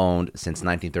 family owned since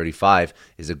 1935,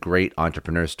 is a great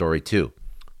entrepreneur story too.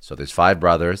 So there's 5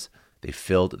 brothers. They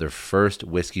filled their first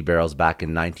whiskey barrels back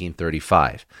in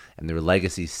 1935, and their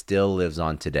legacy still lives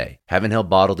on today. Heaven Hill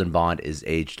Bottled and Bond is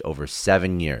aged over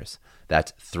 7 years.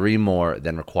 That's 3 more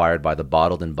than required by the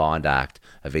Bottled and Bond Act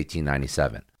of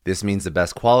 1897. This means the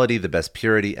best quality, the best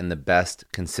purity, and the best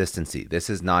consistency. This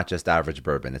is not just average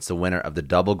bourbon. It's the winner of the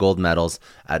double gold medals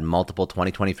at multiple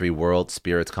 2023 World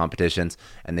Spirits competitions,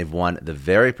 and they've won the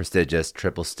very prestigious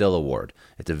Triple Still Award.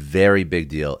 It's a very big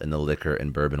deal in the liquor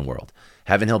and bourbon world.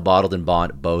 Heaven Hill Bottled and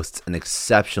Bond boasts an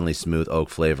exceptionally smooth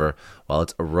oak flavor, while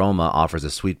its aroma offers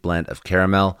a sweet blend of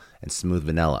caramel and smooth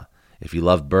vanilla. If you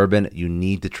love bourbon, you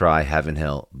need to try Heaven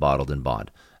Hill Bottled and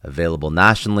Bond. Available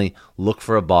nationally, look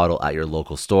for a bottle at your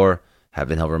local store.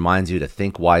 Heaven Hill reminds you to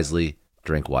think wisely,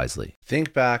 drink wisely.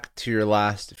 Think back to your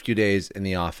last few days in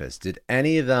the office. Did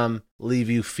any of them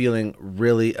leave you feeling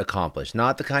really accomplished?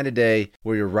 Not the kind of day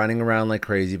where you're running around like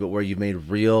crazy, but where you've made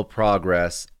real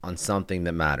progress on something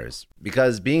that matters.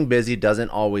 Because being busy doesn't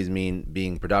always mean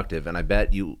being productive, and I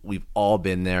bet we've all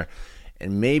been there.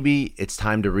 And maybe it's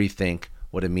time to rethink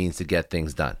what it means to get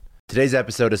things done. Today's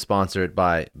episode is sponsored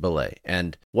by Belay,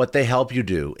 and what they help you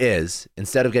do is,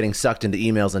 instead of getting sucked into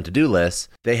emails and to-do lists,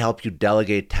 they help you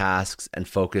delegate tasks and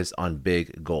focus on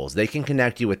big goals. They can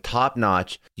connect you with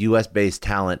top-notch US-based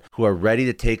talent who are ready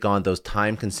to take on those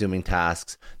time-consuming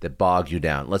tasks that bog you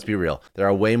down. Let's be real. There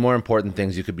are way more important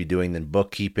things you could be doing than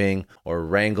bookkeeping or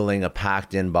wrangling a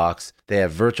packed inbox. They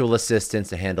have virtual assistants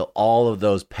to handle all of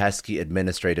those pesky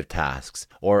administrative tasks,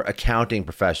 or accounting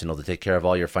professionals to take care of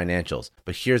all your financials.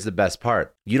 But here's the best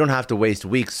part. You don't have to waste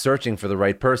weeks searching for the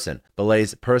right person.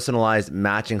 Belay's personalized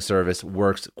matching service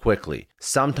works quickly,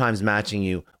 sometimes matching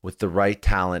you with the right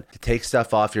talent to take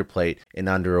stuff off your plate in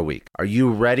under a week. Are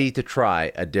you ready to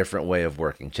try a different way of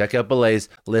working? Check out Belay's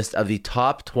list of the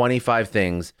top 25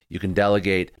 things you can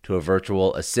delegate to a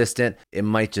virtual assistant. It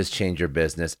might just change your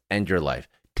business and your life.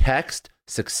 Text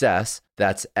SUCCESS,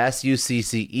 that's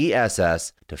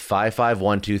SUCCESS, to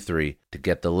 55123 to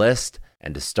get the list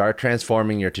and to start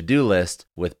transforming your to-do list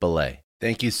with Belay.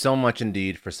 Thank you so much,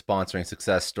 Indeed, for sponsoring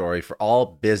Success Story. For all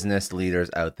business leaders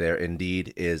out there,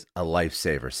 Indeed is a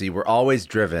lifesaver. See, we're always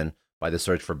driven by the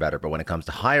search for better, but when it comes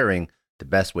to hiring, the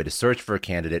best way to search for a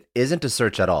candidate isn't to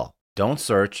search at all. Don't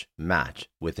search, match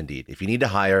with Indeed. If you need to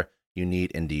hire, you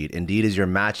need Indeed. Indeed is your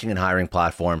matching and hiring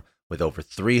platform with over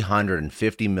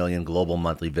 350 million global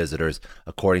monthly visitors,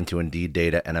 according to Indeed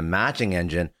data, and a matching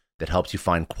engine that helps you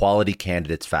find quality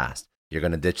candidates fast. You're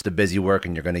going to ditch the busy work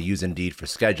and you're going to use Indeed for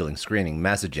scheduling, screening,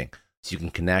 messaging, so you can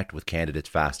connect with candidates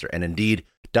faster. And Indeed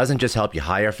doesn't just help you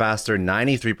hire faster.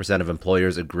 93% of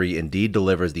employers agree Indeed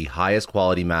delivers the highest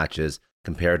quality matches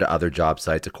compared to other job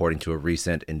sites, according to a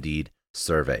recent Indeed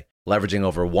survey. Leveraging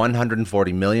over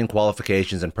 140 million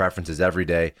qualifications and preferences every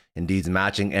day, Indeed's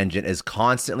matching engine is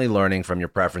constantly learning from your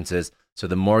preferences, so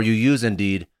the more you use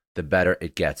Indeed, the better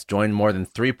it gets. Join more than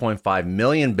 3.5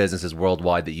 million businesses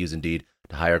worldwide that use Indeed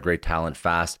to hire great talent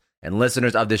fast. And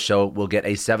listeners of this show will get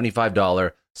a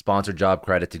 $75 sponsored job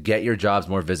credit to get your jobs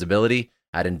more visibility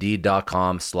at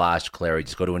Indeed.com/Clary.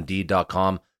 Just go to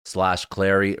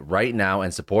Indeed.com/Clary right now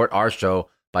and support our show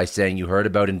by saying you heard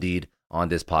about Indeed on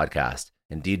this podcast.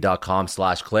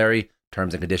 Indeed.com/Clary.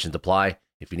 Terms and conditions apply.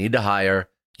 If you need to hire,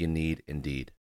 you need Indeed.